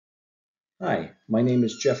Hi, my name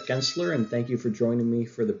is Jeff Gensler, and thank you for joining me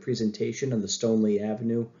for the presentation of the Stoneleigh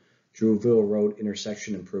Avenue, Drewville Road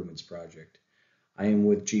Intersection Improvements Project. I am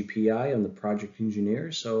with GPI. I'm the project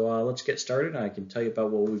engineer, so let's get started. I can tell you about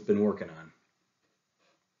what we've been working on.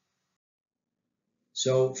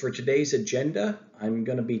 So for today's agenda, I'm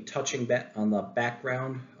going to be touching back on the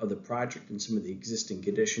background of the project and some of the existing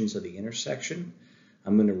conditions of the intersection.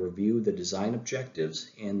 I'm going to review the design objectives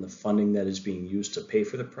and the funding that is being used to pay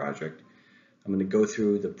for the project. I'm going to go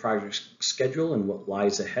through the project schedule and what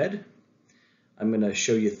lies ahead. I'm going to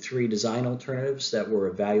show you 3 design alternatives that were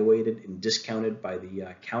evaluated and discounted by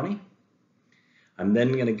the county. I'm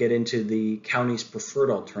then going to get into the county's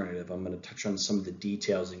preferred alternative. I'm going to touch on some of the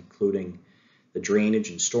details, including the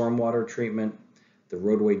drainage and stormwater treatment, the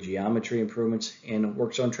roadway geometry improvements, and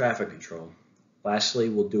work zone traffic control. Lastly,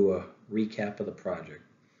 we'll do a recap of the project.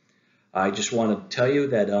 I just want to tell you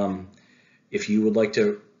that if you would like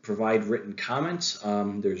to provide written comments,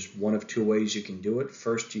 there's one of 2 ways you can do it.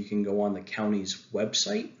 First, you can go on the county's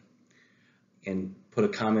website and put a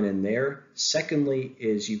comment in there. Secondly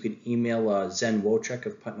is you can email Zen Wojcik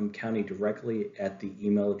of Putnam County directly at the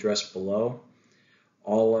email address below.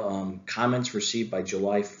 All comments received by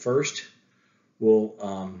July 1st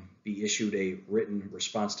will be issued a written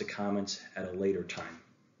response to comments at a later time.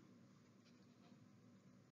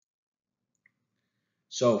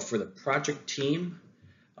 So for the project team,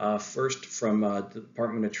 first from the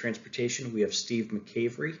Department of Transportation, we have Steve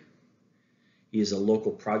McCavery. He is a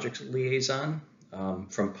local projects liaison.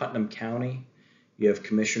 From Putnam County, you have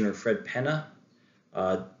Commissioner Fred Penna,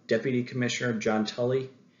 Deputy Commissioner John Tully,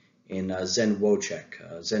 and Zen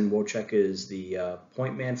Wojcik. Zen Wojcik is the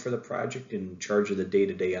point man for the project in charge of the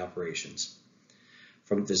day-to-day operations.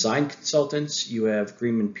 From design consultants, you have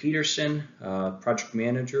Greenman Peterson. Project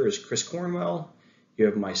manager is Chris Cornwell. You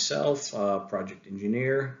have myself, project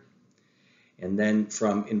engineer. And then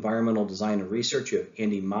from environmental design and research, you have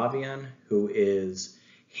Andy Mavian, who is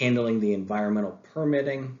handling the environmental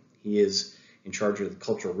permitting. He is in charge of the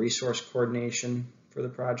cultural resource coordination for the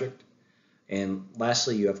project. And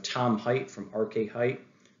lastly, you have Tom Height from RK Height,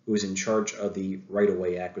 who is in charge of the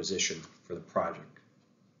right-of-way acquisition for the project.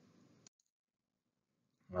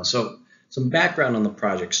 So some background on the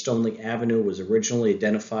project. Stoneleigh Avenue was originally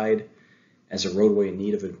identified as a roadway in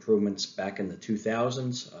need of improvements back in the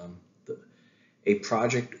 2000s. A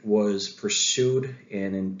project was pursued,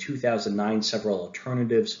 and in 2009 several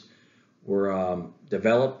alternatives were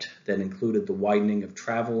developed that included the widening of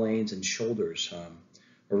travel lanes and shoulders.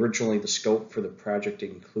 Originally the scope for the project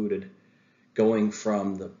included going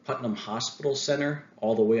from the Putnam Hospital Center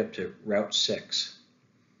all the way up to Route 6.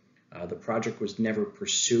 The project was never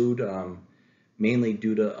pursued, mainly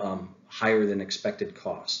due to higher than expected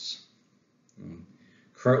costs.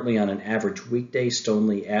 Currently, on an average weekday,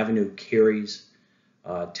 Stoneleigh Avenue carries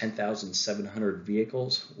 10,700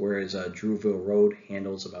 vehicles, whereas Drewville Road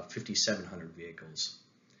handles about 5,700 vehicles.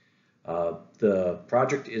 The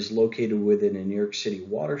project is located within a New York City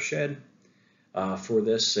watershed. For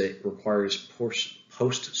this, it requires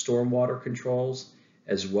post-stormwater controls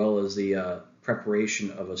as well as the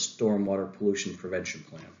preparation of a stormwater pollution prevention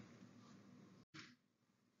plan.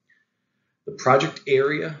 The project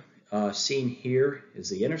area seen here is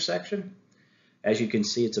the intersection. As you can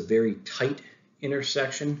see, it's a very tight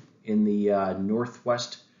intersection. In the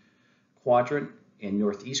northwest quadrant and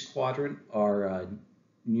northeast quadrant are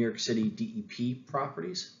New York City DEP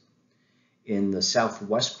properties. In the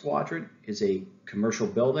southwest quadrant is a commercial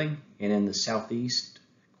building, and in the southeast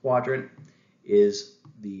quadrant is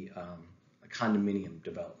a condominium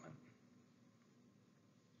development.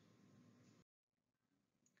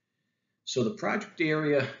 So the project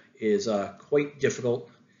area is quite difficult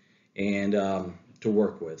and to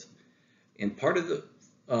work with. And part of the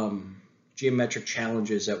geometric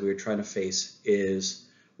challenges that we're trying to face is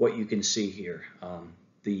what you can see here.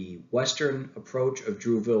 The western approach of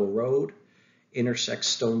Drewville Road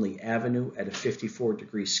intersects Stoneleigh Avenue at a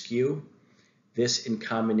 54-degree skew. This, in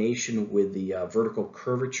combination with the vertical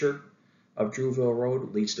curvature of Drewville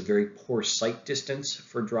Road, leads to very poor sight distance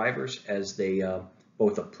for drivers as they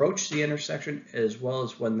both approach the intersection as well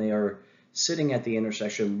as when they are sitting at the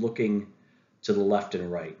intersection looking to the left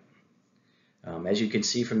and right. As you can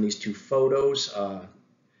see from these 2 photos,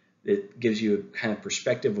 it gives you a kind of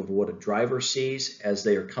perspective of what a driver sees as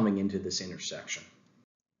they are coming into this intersection.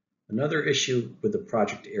 Another issue with the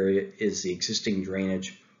project area is the existing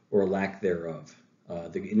drainage or lack thereof.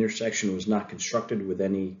 The intersection was not constructed with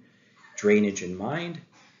any drainage in mind,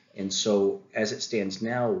 and so as it stands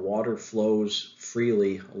now, water flows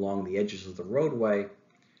freely along the edges of the roadway,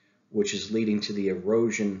 which is leading to the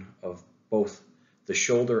erosion of both the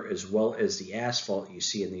shoulder as well as the asphalt you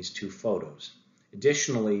see in these two photos.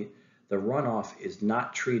 Additionally, the runoff is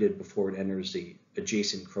not treated before it enters the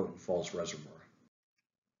adjacent Croton Falls Reservoir.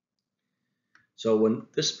 So when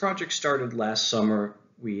this project started last summer,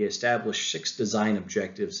 we established 6 design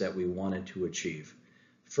objectives that we wanted to achieve.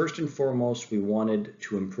 First and foremost, we wanted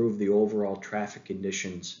to improve the overall traffic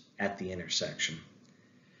conditions at the intersection.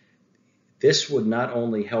 This would not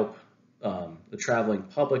only help the traveling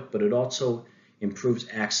public, but it also improves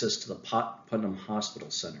access to the Putnam Hospital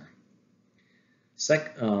Center.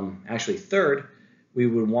 Third, we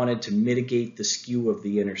wanted to mitigate the skew of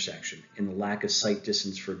the intersection and the lack of sight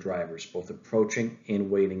distance for drivers, both approaching and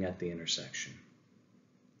waiting at the intersection.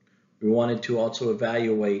 We wanted to also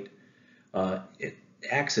evaluate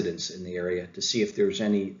accidents in the area to see if there's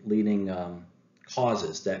any leading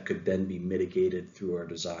causes that could then be mitigated through our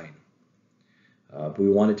design. We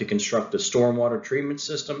wanted to construct a stormwater treatment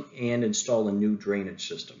system and install a new drainage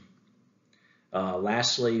system.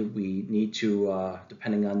 Lastly, we need to,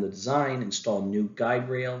 depending on the design, install new guide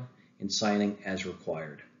rail and signing as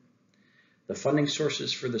required. The funding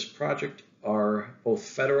sources for this project are both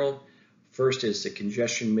federal. First is the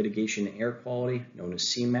Congestion Mitigation and Air Quality, known as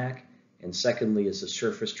CMAQ, and secondly is the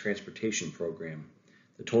Surface Transportation Program.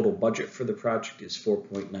 The total budget for the project is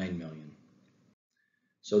 $4.9 million.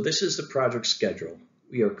 So this is the project schedule.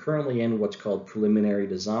 We are currently in what's called preliminary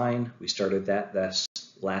design. We started that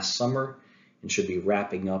last summer and should be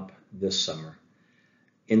wrapping up this summer.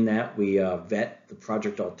 In that, we vet the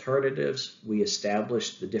project alternatives. We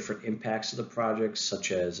establish the different impacts of the project,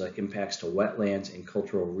 such as impacts to wetlands and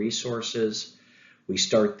cultural resources. We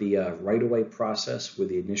start the right-of-way process with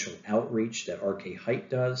the initial outreach that RK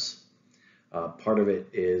Height does. Part of it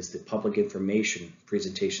is the public information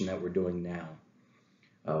presentation that we're doing now.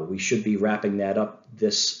 We should be wrapping that up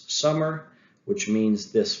this summer, which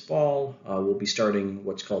means this fall we'll be starting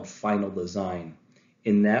what's called final design.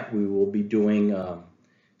 In that, we will be doing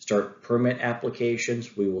start permit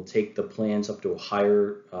applications. We will take the plans up to a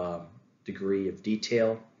higher degree of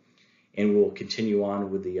detail, and we'll continue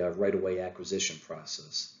on with the right-of-way acquisition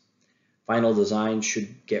process. Final design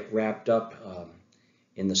should get wrapped up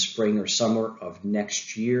in the spring or summer of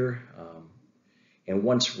next year. And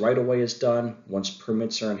once right-of-way is done, once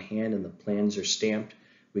permits are in hand and the plans are stamped,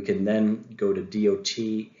 we can then go to DOT,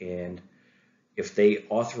 and if they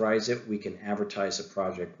authorize it, we can advertise the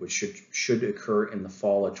project, which should occur in the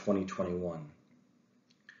fall of 2021.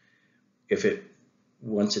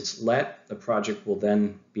 Once it's let, the project will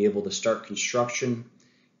then be able to start construction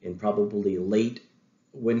in probably late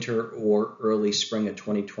winter or early spring of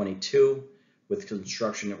 2022, with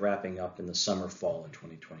construction wrapping up in the summer, fall of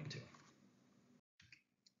 2022.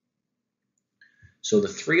 So the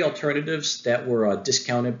 3 alternatives that were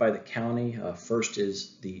discounted by the county, first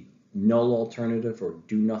is the null alternative or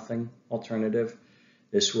do nothing alternative.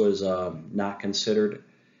 This was not considered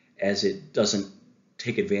as it doesn't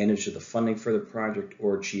take advantage of the funding for the project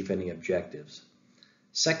or achieve any objectives.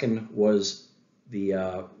 Second was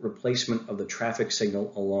the replacement of the traffic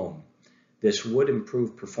signal alone. This would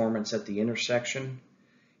improve performance at the intersection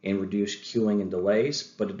and reduce queuing and delays,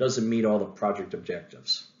 but it doesn't meet all the project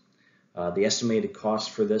objectives. The estimated cost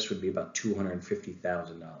for this would be about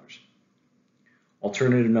 $250,000.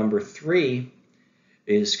 Alternative number 3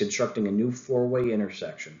 is constructing a new 4-way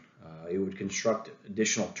intersection. It would construct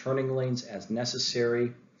additional turning lanes as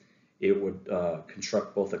necessary. It would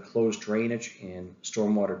construct both a closed drainage and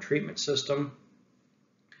stormwater treatment system.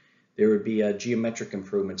 There would be geometric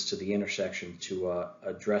improvements to the intersection to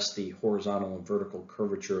address the horizontal and vertical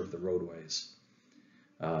curvature of the roadways.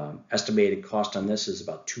 Estimated cost on this is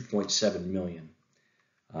about $2.7 million.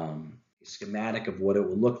 A schematic of what it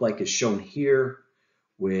would look like is shown here,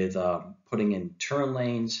 with putting in turn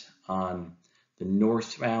lanes on the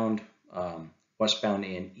northbound, westbound,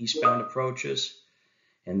 and eastbound approaches.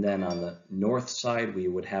 And then on the north side, we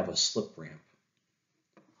would have a slip ramp.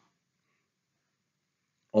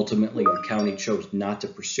 Ultimately, the county chose not to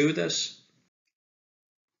pursue this,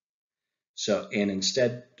 and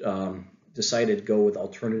instead decided to go with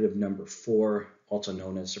alternative number 4, also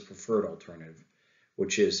known as the preferred alternative,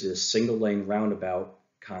 which is this single lane roundabout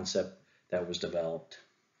concept that was developed.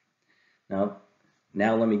 Now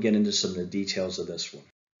let me get into some of the details of this one.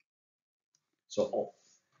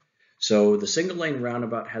 So the single lane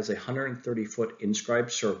roundabout has a 130-foot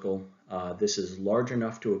inscribed circle. This is large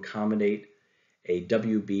enough to accommodate a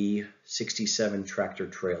WB 67 tractor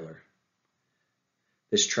trailer.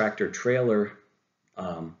 This tractor trailer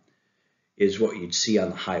is what you'd see on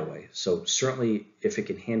the highway. So certainly if it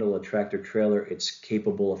can handle a tractor trailer, it's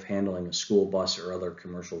capable of handling a school bus or other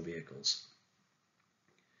commercial vehicles.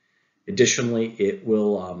 Additionally, it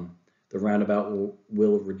will the roundabout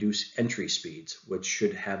will reduce entry speeds, which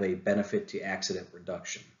should have a benefit to accident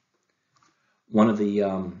reduction. One of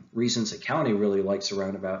the reasons the county really likes the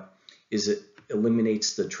roundabout is it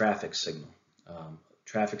eliminates the traffic signal.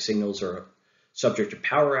 Traffic signals are subject to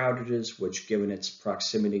power outages, which, given its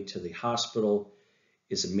proximity to the hospital,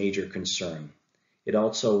 is a major concern. It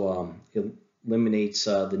also eliminates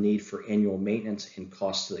the need for annual maintenance and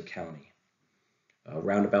costs to the county.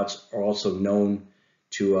 Roundabouts are also known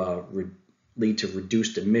to lead to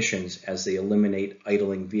reduced emissions as they eliminate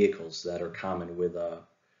idling vehicles that are common with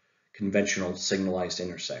conventional signalized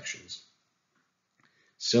intersections.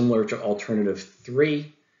 Similar to alternative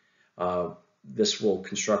 3, this will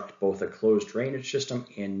construct both a closed drainage system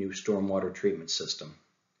and new stormwater treatment system.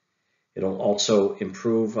 It'll also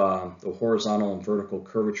improve the horizontal and vertical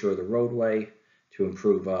curvature of the roadway to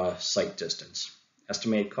improve sight distance.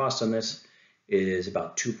 Estimated cost on this is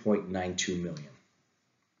about $2.92 million.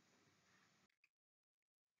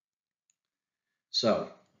 So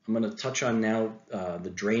I'm going to touch on now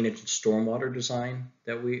the drainage and stormwater design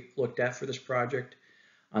that we looked at for this project.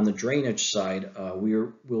 On the drainage side,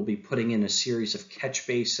 we'll be putting in a series of catch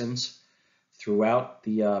basins throughout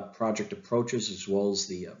the project approaches as well as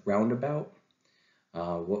the roundabout.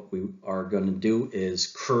 What we are going to do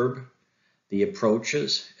is curb the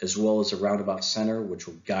approaches as well as a roundabout center, which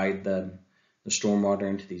will guide the stormwater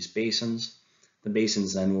into these basins. The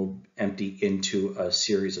basins then will empty into a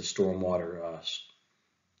series of stormwater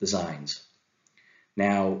designs.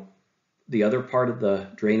 Now, the other part of the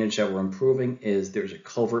drainage that we're improving is there's a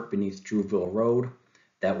culvert beneath Drewville Road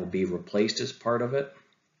that will be replaced as part of it.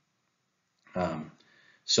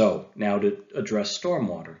 So now to address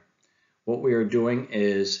stormwater, what we are doing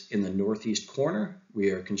is in the northeast corner,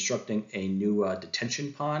 we are constructing a new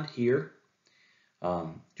detention pond here.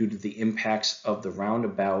 Due to the impacts of the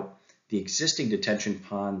roundabout, the existing detention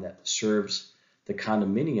pond that serves the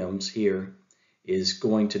condominiums here is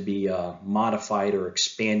going to be modified or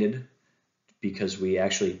expanded because we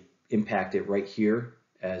actually impact it right here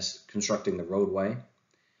as constructing the roadway.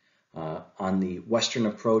 On the western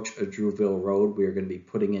approach of Drewville Road, we are going to be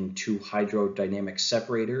putting in 2 hydrodynamic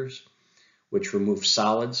separators, which remove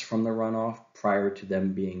solids from the runoff prior to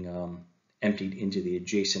them being emptied into the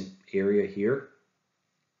adjacent area here.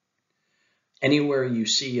 Anywhere you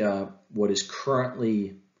see what is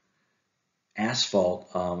currently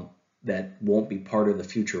asphalt that won't be part of the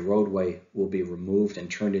future roadway will be removed and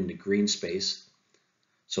turned into green space.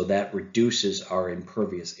 So that reduces our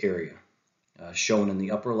impervious area. Shown in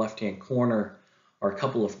the upper left-hand corner are a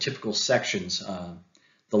couple of typical sections.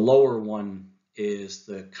 The lower one is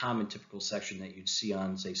the common typical section that you'd see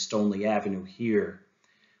on, say, Stoneleigh Avenue here,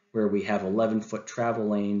 where we have 11-foot travel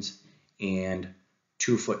lanes and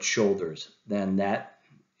 2-foot shoulders. Then that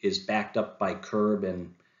is backed up by curb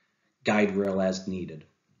and guide rail as needed.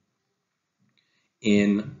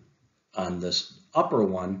 On this upper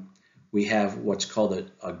one, we have what's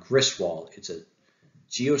called a grist wall. It's a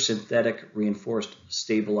geosynthetic reinforced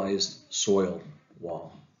stabilized soil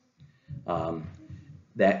wall.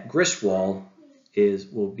 That grist wall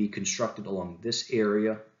will be constructed along this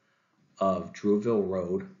area of Drewville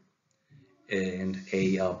Road, and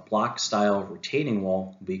a block style retaining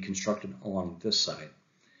wall will be constructed along this side.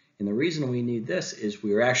 And the reason we need this is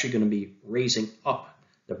we're actually going to be raising up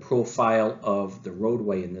the profile of the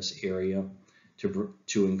roadway in this area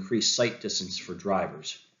to increase sight distance for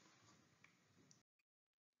drivers.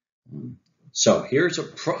 So here's a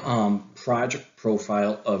project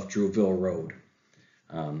profile of Drewville Road.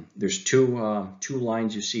 There's two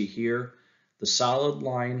lines you see here. The solid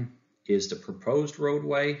line is the proposed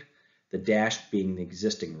roadway, the dashed being the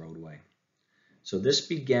existing roadway. So this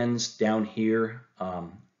begins down here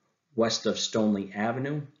west of Stoneleigh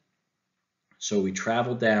Avenue. So we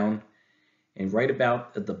travel down, and right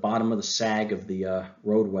about at the bottom of the sag of the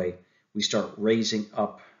roadway, we start raising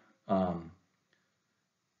up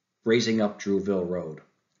Drewville Road,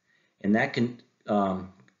 and that can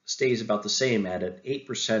stays about the same at an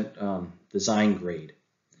 8% design grade.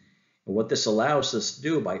 And what this allows us to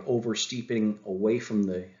do by oversteeping away from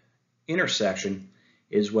the intersection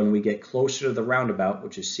is when we get closer to the roundabout,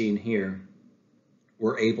 which is seen here,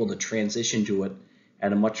 we're able to transition to it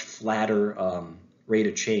at a much flatter rate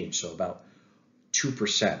of change, so about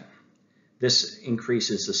 2%. This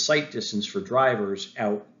increases the sight distance for drivers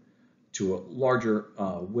out to a larger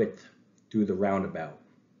width through the roundabout.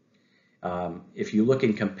 If you look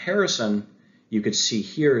in comparison, you could see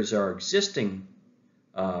here is our existing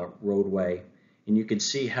roadway, and you can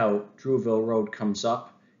see how Drewville Road comes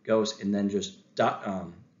up, goes, and then just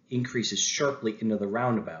increases sharply into the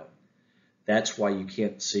roundabout. That's why you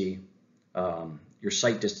can't see your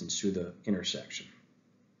sight distance through the intersection.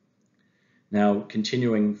 Now,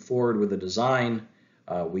 continuing forward with the design,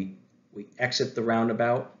 we exit the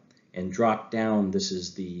roundabout and drop down. This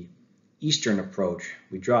is the eastern approach.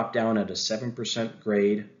 We drop down at a 7%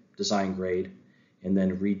 grade, design grade, and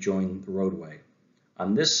then rejoin the roadway.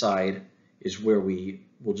 On this side is where we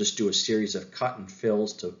will just do a series of cut and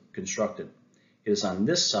fills to construct it. It is on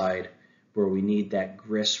this side where we need that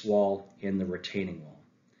grist wall and the retaining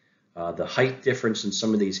wall. The height difference in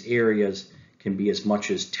some of these areas can be as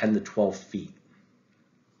much as 10 to 12 feet.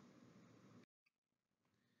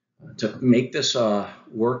 To make this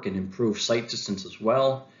work and improve sight distance as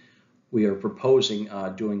well, we are proposing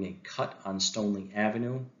doing a cut on Stoneleigh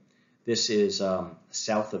Avenue. This is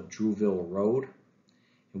south of Drewville Road.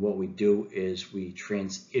 And what we do is we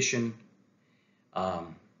transition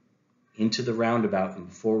into the roundabout, and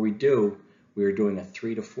before we do, we are doing a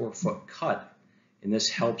 3 to 4 foot cut, and this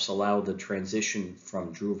helps allow the transition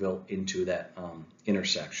from Drewville into that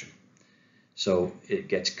intersection. So it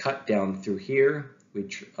gets cut down through here. We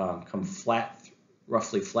come flat,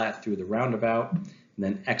 roughly flat through the roundabout, and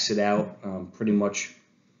then exit out pretty much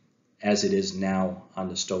as it is now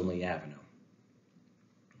onto Stoneleigh Avenue.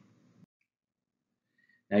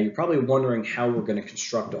 Now you're probably wondering how we're going to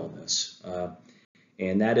construct all this,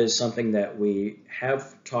 and that is something that we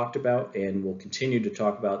have talked about and will continue to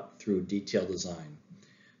talk about through detailed design.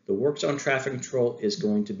 The work zone traffic control is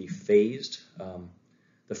going to be phased.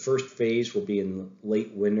 The first phase will be in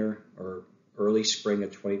late winter or early spring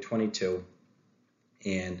of 2022,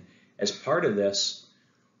 and as part of this,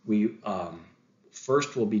 we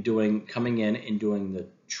first will be coming in and doing the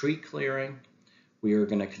tree clearing. We are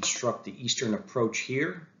going to construct the eastern approach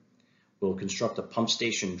here. We'll construct a pump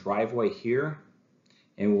station driveway here,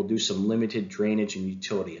 and we'll do some limited drainage and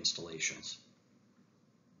utility installations.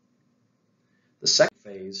 The second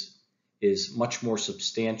phase is much more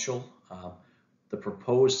substantial. The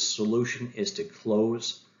proposed solution is to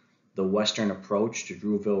close the western approach to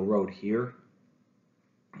Drewville Road here.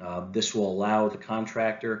 This will allow the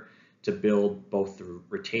contractor to build both the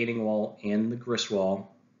retaining wall and the grist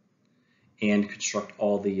wall and construct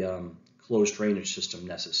all the closed drainage system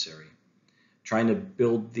necessary. Trying to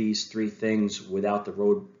build these three things without the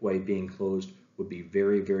roadway being closed would be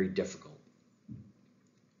very, very difficult.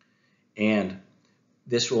 And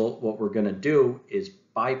what we're going to do is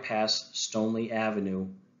bypass Stoneleigh Avenue,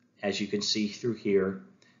 as you can see through here.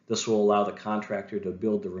 This will allow the contractor to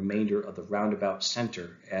build the remainder of the roundabout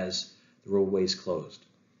center as the roadway is closed.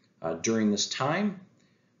 During this time,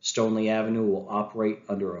 Stoneleigh Avenue will operate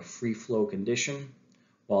under a free flow condition,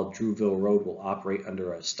 while Drewville Road will operate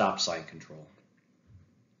under a stop sign control.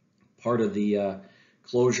 Part of the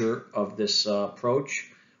closure of this approach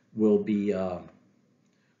will be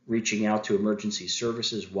reaching out to emergency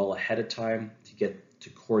services well ahead of time to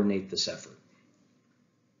coordinate this effort.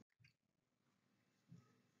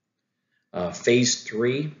 Phase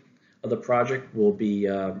 3 of the project will be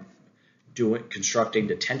constructing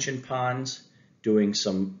detention ponds, doing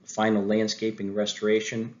some final landscaping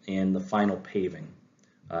restoration, and the final paving.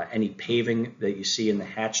 Any paving that you see in the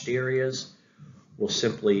hatched areas will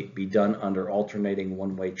simply be done under alternating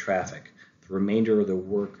one-way traffic. The remainder of the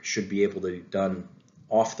work should be able to be done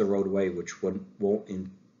off the roadway, which won't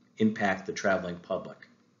impact the traveling public.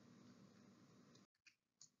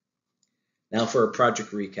 Now for a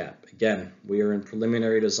project recap. Again, we are in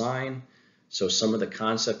preliminary design, so some of the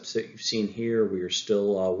concepts that you've seen here, we are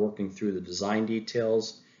still working through the design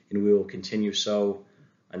details, and we will continue so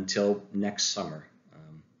until next summer,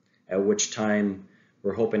 at which time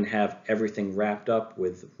we're hoping to have everything wrapped up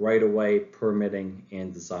with right-of-way, permitting,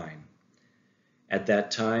 and design. At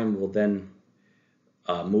that time, we'll then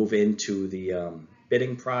move into the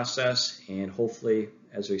bidding process, and hopefully,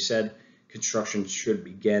 as we said, construction should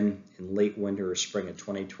begin in late winter or spring of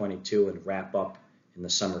 2022 and wrap up in the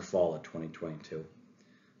summer, fall of 2022.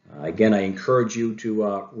 Again, I encourage you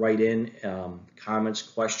to write in comments,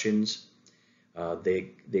 questions.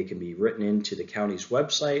 They can be written into the county's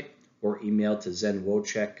website or emailed to Zen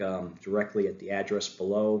Wojcik directly at the address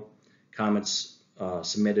below. Comments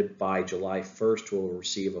submitted by July 1st will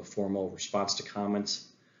receive a formal response to comments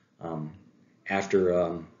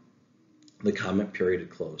after the comment period had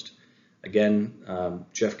closed. Again,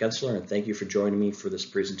 Jeff Gensler, and thank you for joining me for this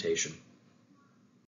presentation.